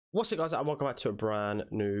What's up, guys, and welcome back to a brand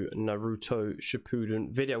new Naruto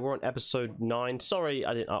Shippuden video. We're on episode 9. Sorry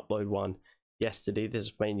I didn't upload one yesterday. This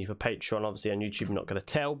is mainly for Patreon. Obviously on YouTube I'm not going to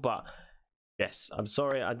tell, but yes, I'm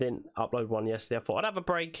sorry I didn't upload one yesterday. I thought I'd have a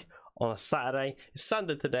break on a Saturday. It's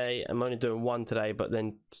Sunday today. I'm only doing one today, but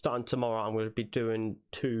then starting tomorrow I'm going to be doing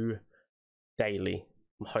 2 daily.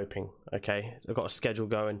 I'm hoping. Okay, I've got a schedule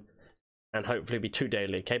going and hopefully it'll be 2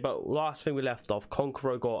 daily. Okay, but last thing we left off,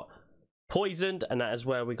 Korra got poisoned, and that is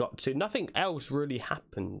where we got to. Nothing else really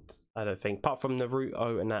happened, I don't think, apart from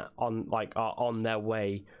Naruto and that are on their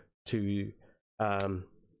way to the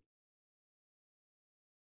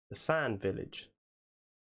Sand Village.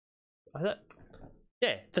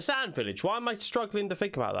 Yeah, the Sand Village. Why am I struggling to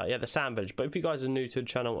think about that? Yeah, the Sand Village. But if you guys are new to the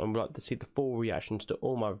channel and would like to see the full reactions to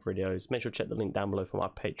all my videos, make sure to check the link down below for my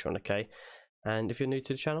Patreon, okay? And if you're new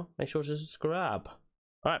to the channel, make sure to subscribe.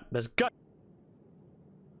 Alright, let's go!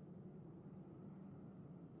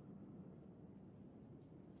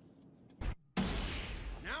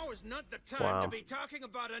 Is not the time to be talking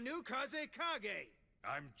about a new Kazekage.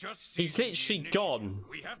 He's literally gone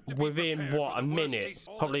within what, a minute,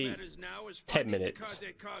 probably 10 minutes.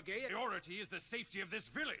 Priority is the safety of this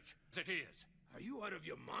village. It is. Are you out of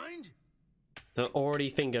your mind? They're already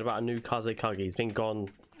thinking about a new Kazekage. He's been gone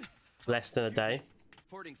less than a day.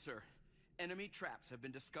 Reporting, sir. Enemy traps have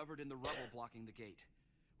been discovered in the rubble blocking the gate.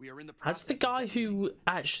 That's the guy who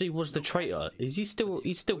actually was the traitor. Is he still?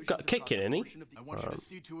 He's still kicking, isn't he? I want you to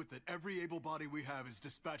see to it that every able body we have is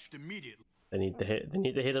dispatched immediately. They need the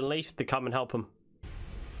hidden leaf to come and help him.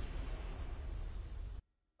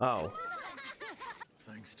 Oh.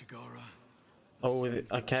 Thanks to Korra. Oh,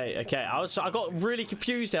 okay. I got really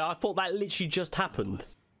confused there. I thought that literally just happened,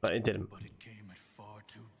 but it didn't. But it came at far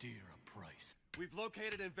too dear a price. We've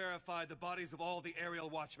located and verified the bodies of all the aerial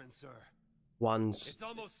watchmen, sir. It's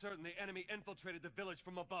almost certain the enemy infiltrated the village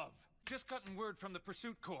from above. Just gotten word from the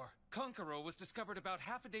pursuit corps. Korra was discovered about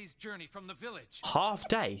half a day's journey from the village. Half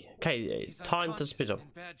day? Okay, it's time to speed up. In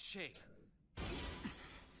bad shape.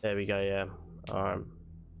 There we go, yeah. Alright.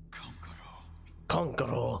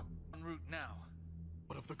 Korra. En route now.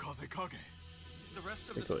 What of the Kazekage? The rest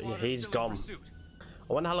of the squad he's still gone. in pursuit.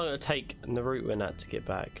 I wonder how long it'll take Naruto and that to get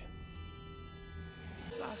back.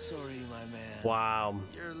 Sorry, my man. Wow.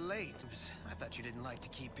 You're late. I thought you didn't like to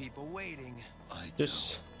keep people waiting.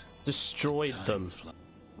 Just destroyed them.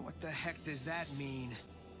 What the heck does that mean?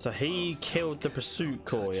 So he killed the pursuit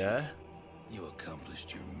corps, yeah? You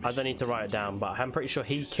accomplished your mission. I don't need to write it down, but I'm pretty sure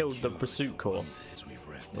he killed the pursuit corps.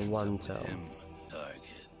 The one tail.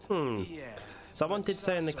 Yeah. Someone did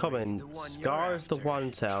say in the comments, Scar is the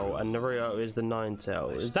one tail and Naruto is the 9 tail.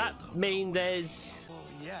 Does that mean there's... Well,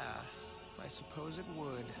 yeah. I suppose it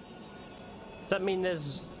would. Does that mean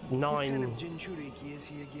there's 9? What kind of Jinchuriki is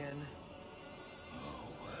he again? Oh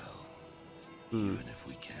well. Even if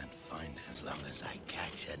we can't find him, as long as I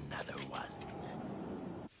catch another one.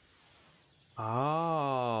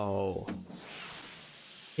 Oh.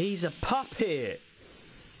 He's a puppet.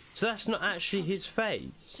 So that's not actually his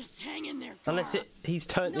face. Just hang in there, unless he's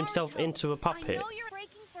turned himself into a puppet.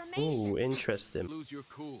 Ooh, interesting. Lose your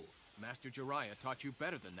cool. Master Jiraiya taught you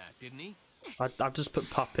better than that, didn't he? I've just put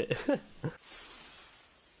puppet.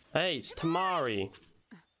 Hey, it's Tamari.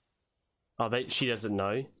 Oh, she doesn't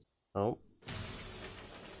know. Oh.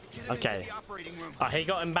 Okay. Oh, he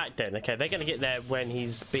got him back then. Okay, they're gonna get there when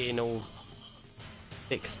he's being all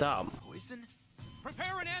fixed up.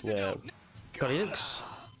 Yeah. God, he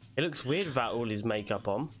looks weird without all his makeup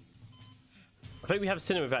on. I think we have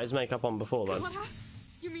seen him without his makeup on before, though.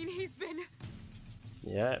 You mean he's been...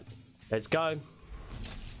 Yeah. Let's go.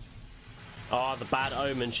 Oh, the bad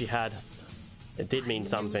omen she had. It did mean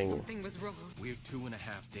something. Something was wrong. We're 2.5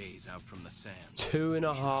 days out from the sand.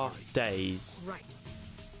 2.5 days. Right.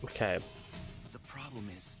 Okay. The problem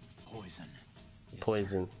is poison.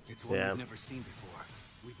 Poison. It's one yeah. we've never seen before.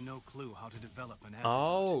 We've no clue how to develop an antidote.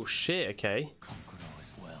 Oh shit. Okay. Korra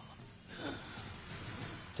as well.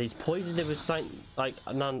 So he's poisoned it with something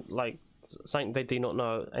something they do not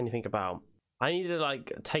know anything about. I need to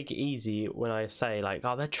like take it easy when I say like,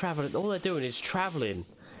 oh, they're traveling. All they're doing is traveling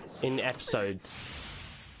in episodes,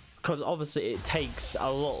 because obviously it takes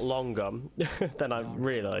a lot longer than I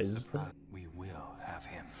realize. We will have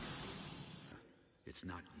him. It's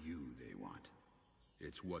not you they want.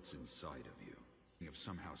 It's what's inside of you. Of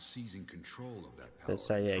somehow seizing control of that power. Let's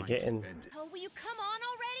say, yeah, get in. Oh, will you come on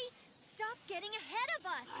already? Stop getting ahead of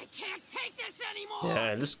us. I can't take this anymore.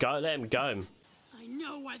 Yeah, let's go. Let him go. I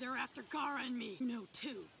know why they're after Korra and me. You know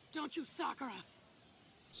too, don't you, Sakura?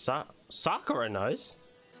 Sakura knows.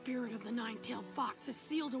 Spirit of the 9-tailed fox is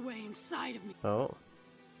sealed away inside of me. Oh.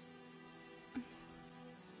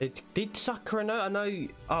 Did Sakura know? I know.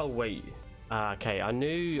 Oh wait. Okay, I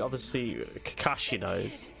knew. Obviously, Kakashi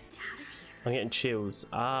knows. I'm getting chills.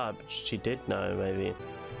 But she did know. Maybe.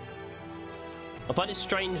 I find it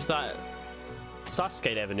strange that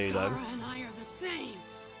Sasuke never knew though. Korra and I are the same.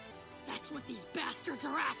 That's what these bastards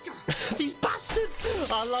are after. These bastards!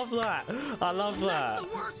 I love that. I love that. That's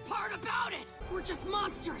the worst part about it. We're just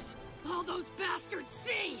monsters. All those bastards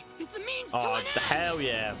see is the means to an end. Hell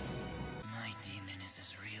yeah. My demon is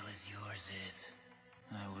as real as yours is.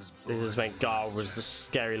 I was This is when Gar was the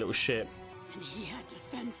scary little shit. And he had to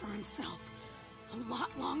fend for himself a lot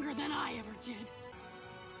longer than I ever did.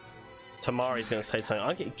 Tamari's gonna say something.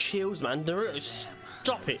 I'm getting chills, man. Naruto,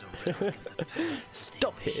 stop it.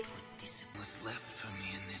 Stop it. What's left for me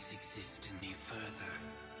in this existence any further.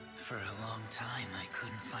 For a long time, I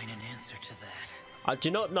couldn't find an answer to that. I do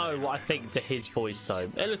not know what I think to his voice though.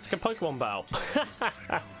 It looks like a Pokemon battle.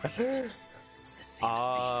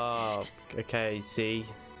 Ah, okay. See,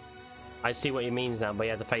 I see what he means now. But he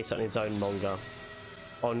had to face it on his own manga.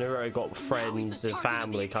 Oh, Naruto got friends and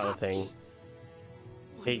family kind of thing.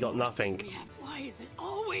 He got nothing. Why is it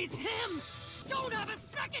always him? Don't have a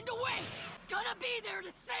second to waste. Gonna be there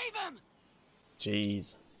to save him.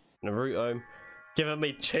 Jeez, Naruto, giving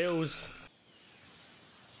me chills.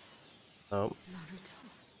 Oh, Naruto.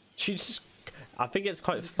 she just. I think it's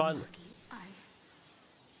quite fun.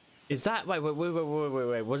 Is that wait?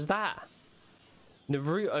 Was that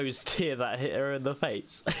Naruto's tear that hit her in the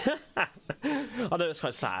face? I know it's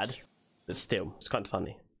quite sad, but still, it's kind of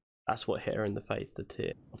funny. That's what hit her in the face, the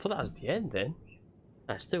tear. I thought that was the end then.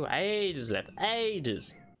 There's still ages left,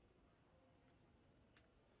 ages.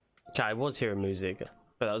 Okay, I was hearing music,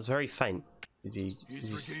 but that was very faint.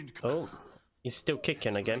 Oh, he's still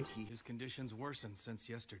kicking again. His conditions worsened since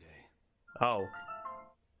yesterday. Oh.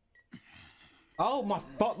 Oh,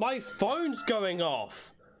 my phone's going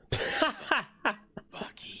off.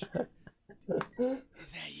 Bucky, is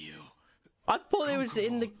that you? I thought it was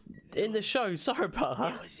in the show. Sorry about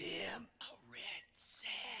that. It was him. A red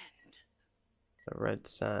sand. The red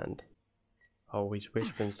sand. Oh, he's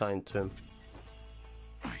whispering something to him.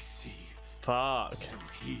 I see. Fuck. So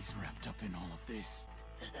he's wrapped up in all of this.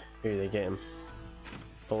 Who they get him?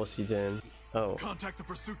 Oh, what's he doing? Oh. Contact the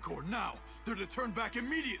pursuit corps now. They're to turn back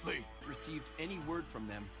immediately. Received any word from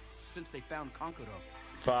them since they found Kankuro.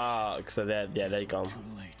 Fuck. So they're gone. Too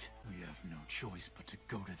late. We have no choice but to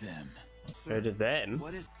go to them. Go to them.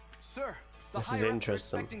 What is, sir? The This is higher-ups are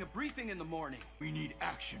interesting. expecting a briefing in the morning. We need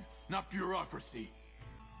action, not bureaucracy.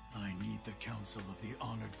 I need the counsel of the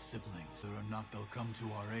honored siblings. Whether or not they'll come to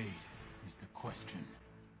our aid is the question.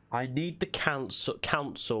 I need the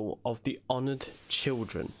counsel of the honored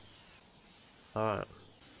children. All right.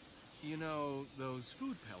 You know, those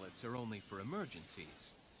food pellets are only for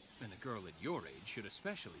emergencies. And a girl at your age should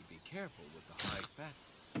especially be careful with the high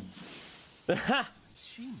fat. Is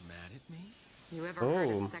she mad at me? You ever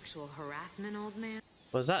heard of sexual harassment, old man?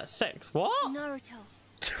 Was that sex? What? Naruto.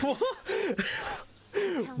 What?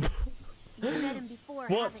 Tell me. You met him before,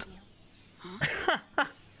 What? haven't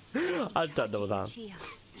you? I don't know that. Uchiha.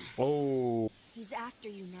 Oh. He's after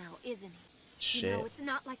you now, isn't he? Shit. You know, it's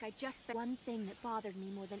not like I just spent one thing that bothered me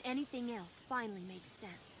more than anything else finally makes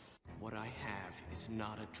sense. What I have is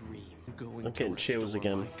not a dream. Going I'm getting to chills restore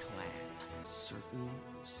again. my clan. Certain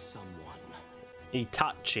someone.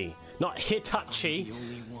 Itachi, not Hitachi. I'm the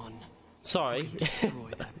only one. Sorry. Who can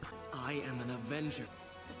destroy them. I am an avenger.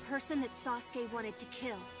 The person that Sasuke wanted to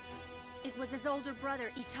kill. It was his older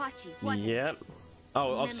brother, Itachi, wasn't it? Yep.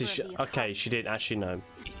 Oh, A obviously, member of the okay, she didn't actually know.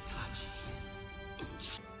 Itachi.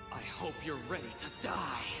 I hope you're ready to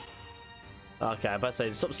die. Okay, I better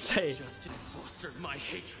say, stop saying. Just fostered my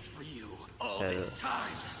hatred for you all this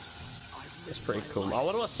time. It's pretty cool. I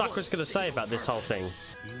wonder what Sakura's gonna say about this whole thing.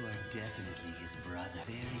 You are definitely his brother.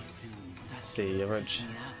 Very soon, Let's see, Orochi.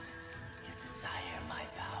 you desire my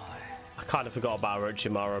power. I kind of forgot about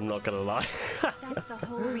Orochimaru, I'm not gonna lie. That's the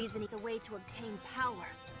whole reason it's a way to obtain power.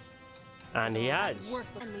 And he has.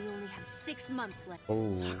 And we only have 6 months left. Oh.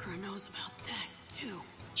 Sakura knows about that, too.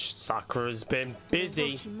 Sakura's been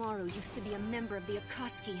busy. Orochimaru used to be a member of the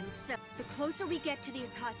Akatsuki himself. The closer we get to the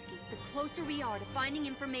Akatsuki, the closer we are to finding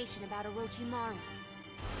information about Orochimaru.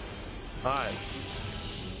 Alright.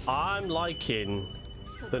 I'm liking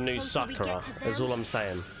the new Sakura, is all I'm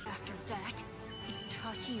saying. After that,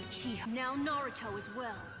 Itachi Uchiha. Now Naruto as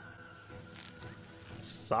well.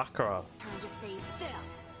 Sakura. Trying to save them.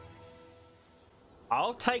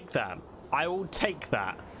 I'll take that. I will take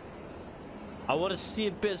that. I want to see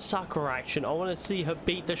a bit of Sakura action. I want to see her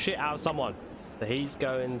beat the shit out of someone. So he's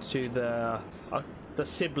going to the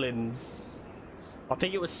siblings I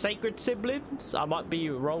think it was sacred siblings. I might be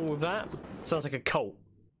wrong with that. Sounds like a cult.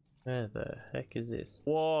 Where the heck is this?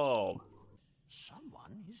 Whoa.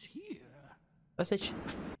 Someone is here. That's it.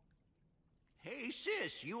 Hey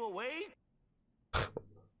sis, you awake?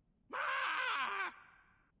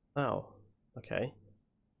 Oh, okay.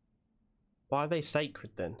 Why are they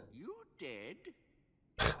sacred then? You dead?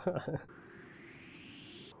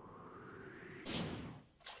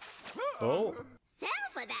 Oh. Fell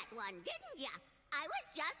for that one, didn't ya? I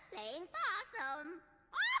was just playing possum.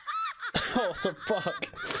 What the fuck?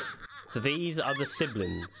 So these are the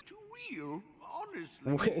siblings. Too real,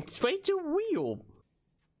 honestly. It's way too real.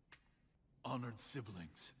 Honored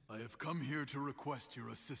siblings, I have come here to request your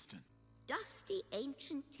assistance. Dusty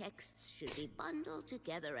ancient texts should be bundled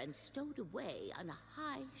together and stowed away on a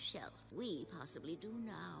high shelf. We possibly do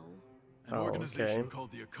now. An organization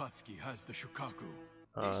called the Akatsuki has the Shukaku.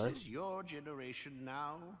 This is your generation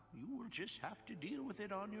now. You will just have to deal with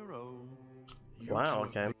it on your own. Wow,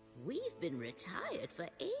 okay. We've been retired for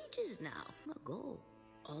ages now ago.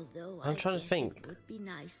 Although I'm trying to think. It would be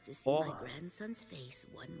nice to see my grandson's face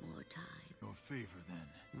one more time. Your favor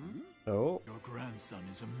then. Oh. Your grandson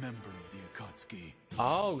is a member of the Akatsuki.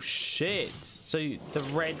 Oh shit. So the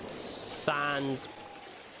red sand,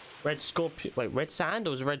 red scorpion. Wait, red sand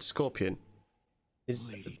or was red scorpion?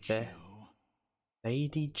 Is Lady there?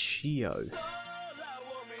 Lady Chio.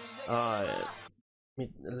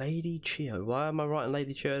 Lady Chio. Why am I writing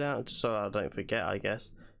Lady Chio down? Just so I don't forget, I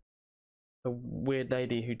guess. A weird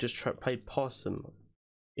lady who just played possum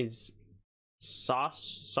is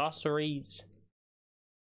Sasori's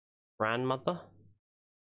grandmother.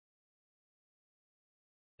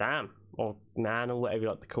 Damn, or nan, or whatever you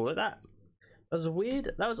like to call it. That was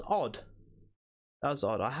weird. That was odd. That was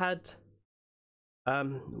odd. I had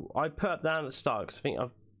I put up down at the start because I think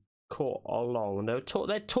I've caught along, and they're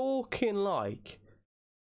talking like,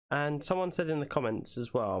 and someone said in the comments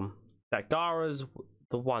as well that Gaara's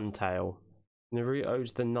the one tail,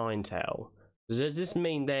 Naruto's the 9 tail. Does this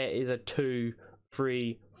mean there is a 2,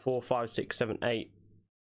 3, 4, 5, 6, 7, 8,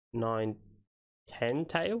 9, 10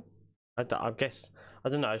 tail? I guess I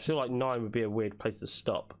don't know. I feel like 9 would be a weird place to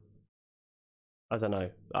stop. I don't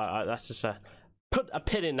know. That's just put a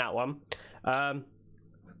pin in that one.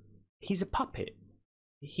 He's a puppet.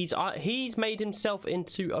 He's made himself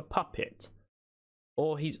into a puppet,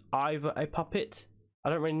 or he's either a puppet. I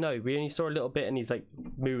don't really know. We only saw a little bit, and he's like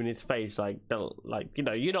moving his face, like you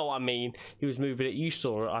know what I mean. He was moving it. You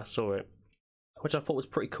saw it. I saw it, which I thought was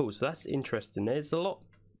pretty cool. So that's interesting. There's a lot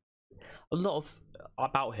of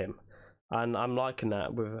about him, and I'm liking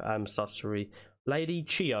that with Sasori. Lady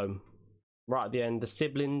Chio, right at the end. The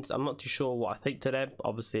siblings. I'm not too sure what I think to them.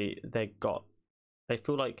 Obviously, they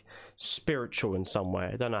feel like spiritual in some way.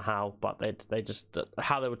 I don't know how, but they just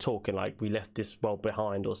how they were talking, like we left this world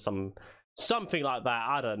behind or something like that.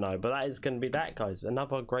 I don't know, but that is going to be that, guys.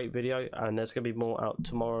 Another great video, and there's going to be more out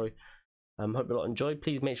tomorrow. Hope you all enjoyed.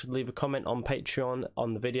 Please make sure to leave a comment on Patreon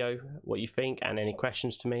on the video, what you think, and any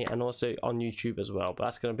questions to me, and also on YouTube as well. But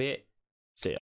that's going to be it. See ya.